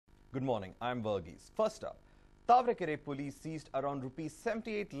Good morning, I'm Verghese. First up, Tavrekere police seized around rupees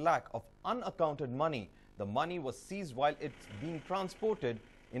 78 lakh of unaccounted money. The money was seized while it's being transported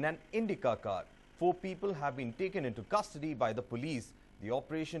in an Indica car. 4 people have been taken into custody by the police. The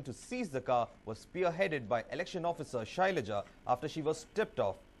operation to seize the car was spearheaded by election officer Shailaja after she was tipped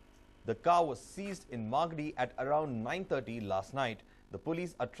off. The car was seized in Magadi at around 9:30 last night. The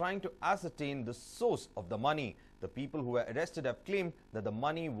police are trying to ascertain the source of the money. The people who were arrested have claimed that the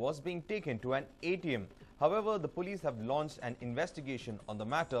money was being taken to an ATM. However, the police have launched an investigation on the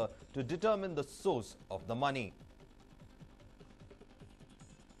matter to determine the source of the money.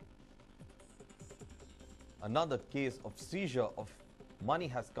 Another case of seizure of money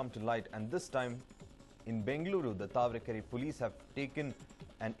has come to light, and this time in Bengaluru, the Tavrekere police have taken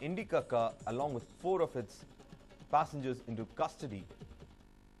an Indica car along with 4 of its passengers into custody.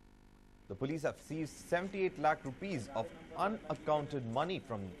 The police have seized 78 lakh rupees of unaccounted money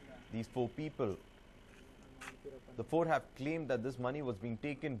from these 4 people. The 4 have claimed that this money was being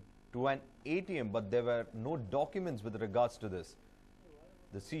taken to an ATM, but there were no documents with regards to this.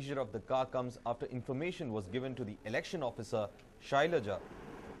 The seizure of the car comes after information was given to the election officer Shailaja,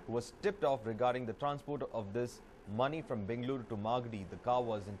 who was tipped off regarding the transport of this money from Bengaluru to Magadi. The car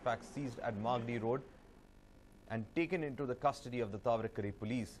was in fact seized at Magadi Road and taken into the custody of the Tavrekere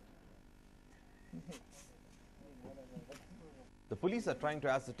police. The police are trying to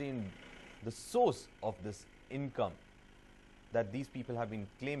ascertain the source of this income that these people have been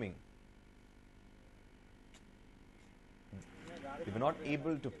claiming. They were not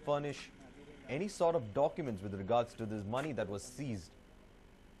able to furnish any sort of documents with regards to this money that was seized.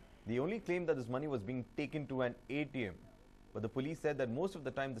 They only claimed that this money was being taken to an ATM. But the police said that most of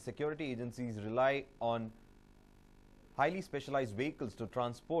the time the security agencies rely on highly specialized vehicles to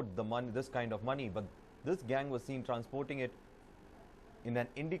transport the money, this kind of money. But this gang was seen transporting it in an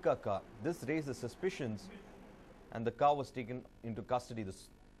Indica car. This raised the suspicions and the car was taken into custody.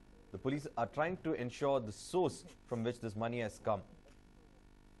 The police are trying to ensure the source from which this money has come.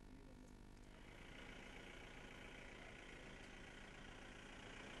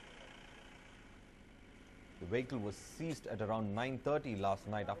 The vehicle was seized at around 9:30 last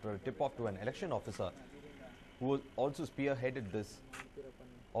night after a tip-off to an election officer who also spearheaded this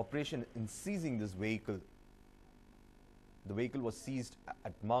operation in seizing this vehicle. The vehicle was seized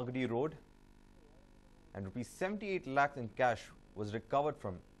at Magadi Road and rupees 78 lakhs in cash was recovered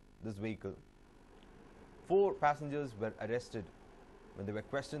from this vehicle. 4 passengers were arrested. When they were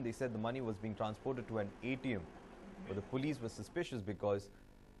questioned, they said the money was being transported to an ATM. But the police were suspicious because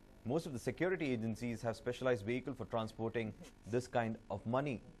most of the security agencies have specialized vehicles for transporting this kind of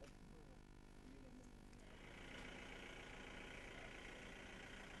money.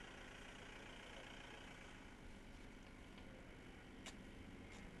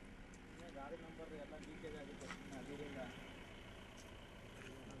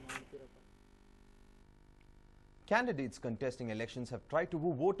 Candidates contesting elections have tried to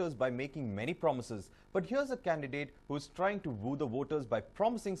woo voters by making many promises. But here's a candidate who is trying to woo the voters by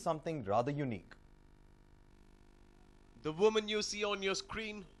promising something rather unique. The woman you see on your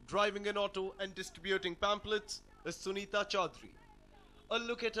screen, driving an auto and distributing pamphlets, is Sunita Chaudhary. A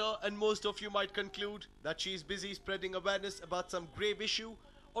look at her and most of you might conclude that she is busy spreading awareness about some grave issue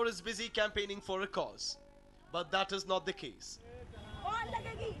or is busy campaigning for a cause. But that is not the case.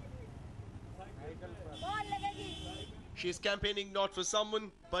 She is campaigning not for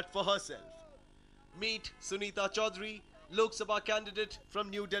someone but for herself. Meet Sunita Chaudhary, Lok Sabha candidate from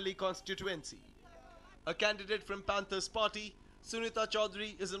New Delhi constituency. A candidate from Panthers party, Sunita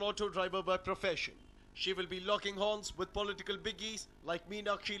Chaudhary is an auto driver by profession. She will be locking horns with political biggies like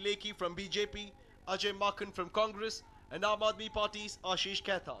Meenakshi Lekhi from BJP, Ajay Makhan from Congress and Aam Aadmi Party's Ashish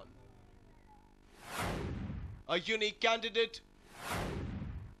Khaitan. A unique candidate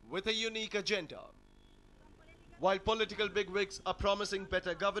with a unique agenda. While political bigwigs are promising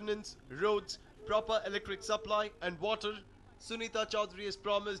better governance, roads, proper electric supply and water, Sunita Chaudhary has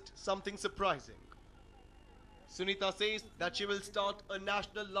promised something surprising. Sunita says that she will start a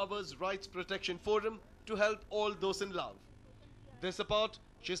National Lovers' Rights Protection Forum to help all those in love. This apart,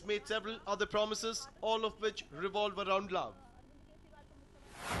 she has made several other promises, all of which revolve around love.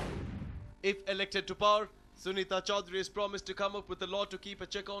 If elected to power, Sunita Chaudhary has promised to come up with a law to keep a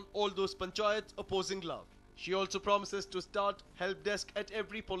check on all those panchayats opposing love. She also promises to start help desk at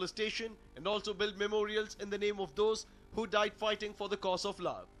every police station and also build memorials in the name of those who died fighting for the cause of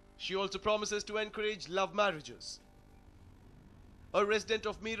love. She also promises to encourage love marriages. A resident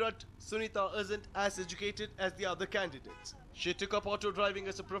of Meerut, Sunita isn't as educated as the other candidates. She took up auto driving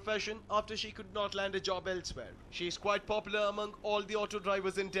as a profession after she could not land a job elsewhere. She is quite popular among all the auto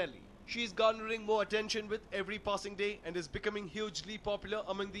drivers in Delhi. She is garnering more attention with every passing day and is becoming hugely popular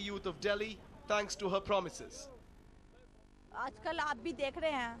among the youth of Delhi thanks to her promises. आजकल आप भी देख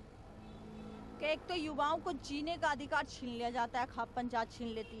रहे हैं कि एक तो युवाओं को जीने का अधिकार छीन लिया जाता है, खाप पंचायत छीन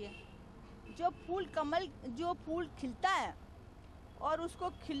लेती है। जो फूल खिलता है और उसको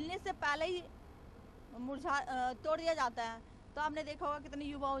खिलने से पहले ही तोड़ दिया जाता है। तो आपने देखा होगा कितने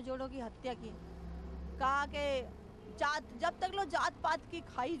युवाओं जोड़ों की हत्या की। कहा कि जब तक लो जात पात की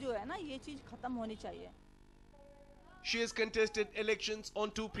खाई जो है ना, ये चीज खत्म होनी चाहिए। She has contested elections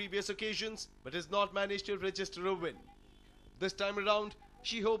on 2 previous occasions but has not managed to register a win. This time around,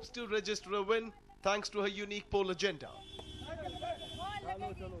 she hopes to register a win thanks to her unique poll agenda.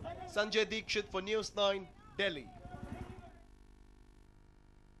 Sanjay Dikshit for News9, Delhi.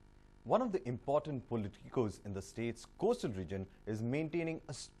 One of the important politicos in the state's coastal region is maintaining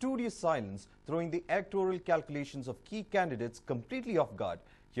a studious silence, throwing the electoral calculations of key candidates completely off guard.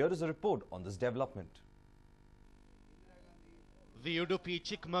 Here is a report on this development. The Udupi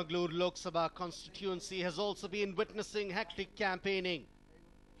Chikmagalur Lok Sabha constituency has also been witnessing hectic campaigning.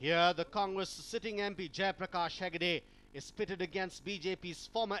 Here, the Congress sitting MP Jayaprakash Hegde is pitted against BJP's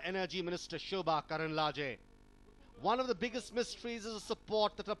former Energy Minister Shobha Karanlaje. One of the biggest mysteries is the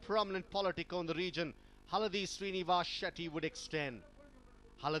support that a prominent politico in the region, Haladi Srinivas Shetty, would extend.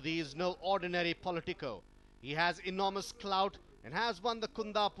 Haladi is no ordinary politico. He has enormous clout and has won the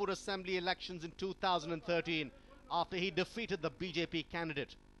Kundapur Assembly elections in 2013 after he defeated the BJP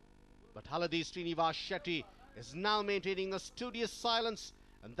candidate. But Haladi Srinivas Shetty is now maintaining a studious silence,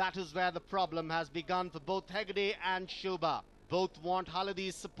 and that is where the problem has begun for both Hegde and Shobha. Both want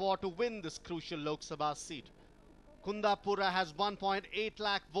Haladi's support to win this crucial Lok Sabha seat. Kundapura has 1.8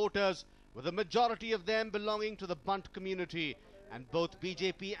 lakh voters, with a majority of them belonging to the Bunt community, and both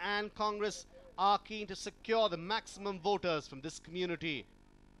BJP and Congress are keen to secure the maximum voters from this community.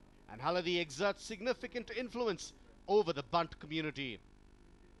 And Haladi exerts significant influence over the Bunt community.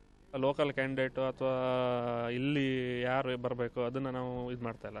 Local candidate ಅಥವಾ ಇಲ್ಲಿ ಯಾರು ಬರಬೇಕು ಅದನ್ನು ನಾವು ಇದು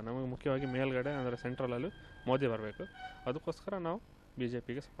ಮಾಡ್ತಾ ಇಲ್ಲ. ನಮಗೆ ಮುಖ್ಯವಾಗಿ ಮೇಲ್ಗಡೆ ಅಂದರೆ ಸೆಂಟ್ರಲಲ್ಲಿ ಮೋದಿ ಬರಬೇಕು. ಅದಕ್ಕೋಸ್ಕರ ನಾವು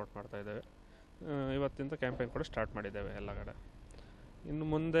BJPಗೆ ಸಪೋರ್ಟ್ ಮಾಡ್ತಾ ಇದ್ದೇವೆ. ಇವತ್ತಿಂದ ಕ್ಯಾಂಪೇನ್ ಕೂಡ ಸ್ಟಾರ್ಟ್ ಮಾಡಿದ್ದೇವೆ ಎಲ್ಲ ಕಡೆ. ಇನ್ನು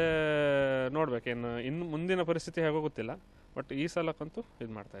ಮುಂದೆ ನೋಡಬೇಕೇನು, ಇನ್ನು ಮುಂದಿನ ಪರಿಸ್ಥಿತಿ ಹೇಗೋ ಗೊತ್ತಿಲ್ಲ. ಬಟ್ ಈ ಸಲಕ್ಕಂತೂ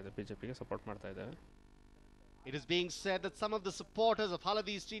ಇದು ಮಾಡ್ತಾ ಇದ್ದೇವೆ, BJPಗೆ ಸಪೋರ್ಟ್ ಮಾಡ್ತಾ ಇದ್ದೇವೆ. It is being said that some of the supporters of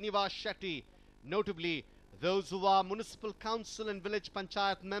Haladi Srinivas Shetty, notably those who are municipal council and village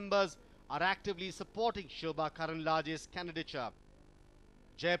panchayat members, are actively supporting Shobha Karanlaje's candidature.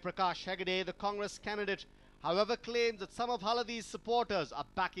 Jayaprakash Hegde, the Congress candidate, however, claims that some of Haladi's supporters are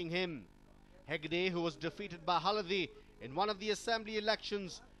backing him. Hegde, who was defeated by Haladi in one of the assembly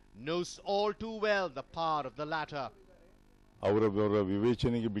elections, knows all too well the power of the latter. ಅವರವರ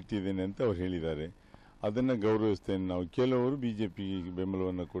ವಿವೇಚನೆಗೆ ಬಿಟ್ಟಿದ್ದೇನೆ ಅಂತ ಅವರು ಹೇಳಿದ್ದಾರೆ. ಅದನ್ನು ಗೌರವಿಸ್ತೇನೆ. ನಾವು ಕೆಲವರು ಬಿಜೆಪಿಗೆ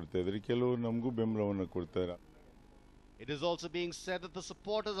ಬೆಂಬಲವನ್ನು ಕೊಡ್ತಾ ಇದ್ದಾರೆ, ಕೆಲವರು ನಮಗೂ ಬೆಂಬಲವನ್ನು ಕೊಡ್ತಾರೆ. It is also being said that the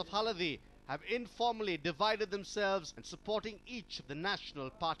supporters of Haladi have informally divided themselves in supporting each of the national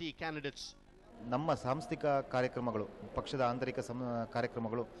party candidates. ನಮ್ಮ ಸಾಂಸ್ಥಿಕ ಕಾರ್ಯಕ್ರಮಗಳು, ಪಕ್ಷದ ಆಂತರಿಕ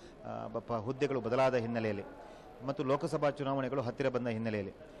ಕಾರ್ಯಕ್ರಮಗಳು, ಹುದ್ದೆಗಳು ಬದಲಾದ ಹಿನ್ನೆಲೆಯಲ್ಲಿ ಮತ್ತು ಲೋಕಸಭಾ ಚುನಾವಣೆಗಳು ಹತ್ತಿರ ಬಂದ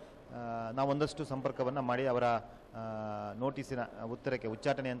ಹಿನ್ನೆಲೆಯಲ್ಲಿ ನಾವು ಒಂದಷ್ಟು ಸಂಪರ್ಕವನ್ನು ಮಾಡಿ ಅವರ ನೋಟಿಸಿನ ಉತ್ತರಕ್ಕೆ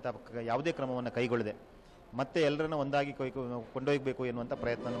ಉಚ್ಚಾಟನೆ ಅಂತ ಯಾವುದೇ ಕ್ರಮವನ್ನು ಕೈಗೊಳ್ಳದೆ ಮತ್ತೆ ಎಲ್ಲರನ್ನ ಒಂದಾಗಿ ಕೊಂಡೊಯ್ಯಬೇಕು ಎನ್ನುವಂತ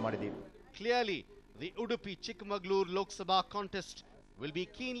ಪ್ರಯತ್ನ ಮಾಡಿದ್ದೀವಿ. Clearly, the Udupi Chikmagalur Lok Sabha contest will be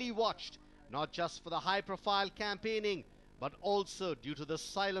keenly watched, not just for the high-profile campaigning, but also due to the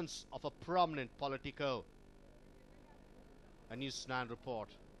silence of a prominent politico. A News9 report.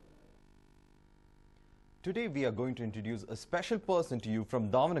 Today we are going to introduce a special person to you from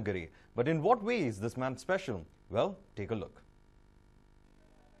Davanagere. But in what way is this man special? Well, take a look.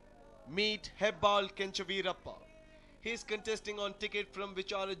 Meet Hebbal Kenchavirappa. He is contesting on ticket from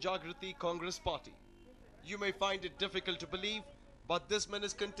Vichara Jagrati Congress Party. You may find it difficult to believe, but this man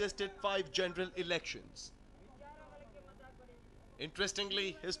has contested 5 general elections. Interestingly,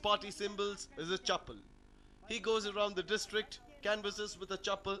 his party symbols is a chappal. He goes around the district, canvasses with a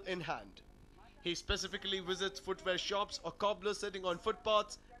chappal in hand. He specifically visits footwear shops or cobblers sitting on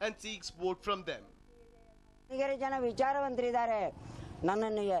footpaths and seeks vote from them. ಜನ ವಿಚಾರವಂತರಿದ್ದಾರೆ.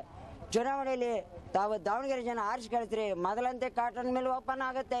 ನನ್ನನ್ನು ಚುನಾವಣೆಯಲ್ಲಿ ತಾವು ದಾವಣಗೆರೆ ಜನ ಆರಿಸಿ ಕಳಿಸ್ರಿ, ಮೊದಲಂತೆ cotton mill open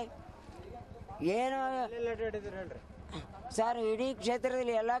ಆಗುತ್ತೆ. ಏನು sir, ಇಡೀ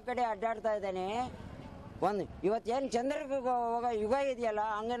ಕ್ಷೇತ್ರದಲ್ಲಿ ಎಲ್ಲ ಕಡೆ ಅಡ್ಡಾಡ್ತಾ ಇದ್ದೇನೆ. ಇವತ್ತೇನು ಚಂದ್ರಕ್ಕೆ ಹೋಗೋ ಯುಗ ಇದೆಯಲ್ಲ,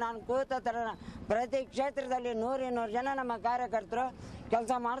 ಹಂಗೆ ನಾನು ಕೂತ ಥರ ಪ್ರತಿ ಕ್ಷೇತ್ರದಲ್ಲಿ 100-200 ಜನ ನಮ್ಮ ಕಾರ್ಯಕರ್ತರು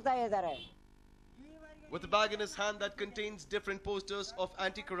ಕೆಲಸ ಮಾಡ್ತಾ ಇದ್ದಾರೆ. With a bag in his hand that contains different posters of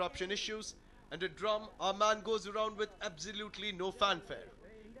anti-corruption issues and a drum, our man goes around with absolutely no fanfare.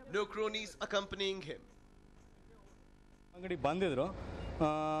 No cronies accompanying him. ಅಂಗಡಿ ಬಂದಿದ್ರು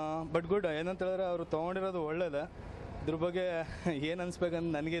ಬಟ್ ಗುಡ್ ಏನಂತ ಹೇಳಿದ್ರೆ ಅವರು ತೊಗೊಂಡಿರೋದು ಒಳ್ಳೇದೇ. ಇದ್ರ ಬಗ್ಗೆ ಏನು ಅನ್ಸ್ಬೇಕಂತ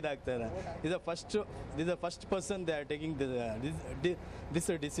ನನಗೆ ಇದಾಗ್ತಾ ಇದೆ. Is a first person they are taking this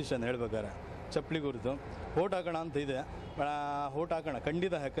decision ಹೇಳ್ಬೇಕಾರೆ ಚಪ್ಪಲಿ ಗುರುತು ಓಟ್ ಹಾಕೋಣ ಅಂತ ಇದೆ. ಓಟ್ ಹಾಕೋಣ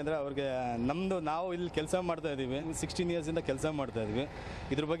ಖಂಡಿತ, ಯಾಕಂದರೆ ಅವ್ರಿಗೆ ನಾವು ಇಲ್ಲಿ ಕೆಲಸ ಮಾಡ್ತಾ ಇದ್ದೀವಿ, 16 ಇಯರ್ಸಿಂದ ಕೆಲಸ ಮಾಡ್ತಾ ಇದ್ವಿ.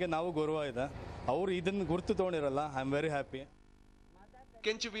 ಇದ್ರ ಬಗ್ಗೆ ನಾವು ಗೌರವ ಇದೆ. ಅವರು ಇದನ್ನು ಗುರುತು ತೊಗೊಂಡಿರಲ್ಲ. I am very happy.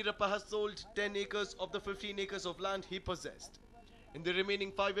 Kenchavirappa has sold 10 acres of the 15 acres of land he possessed. In the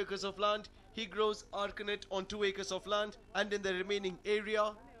remaining 5 acres of land, he grows arcanut on 2 acres of land, and in the remaining area,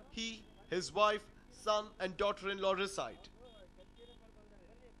 he, his wife, son and daughter-in-law reside.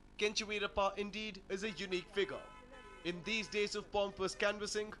 Kenchavirappa indeed is a unique figure. In these days of pompous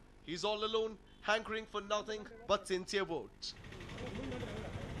canvassing, he's all alone, hankering for nothing but sincere votes.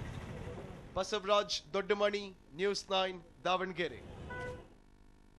 Basavraj Doddamani, News 9, Davangere.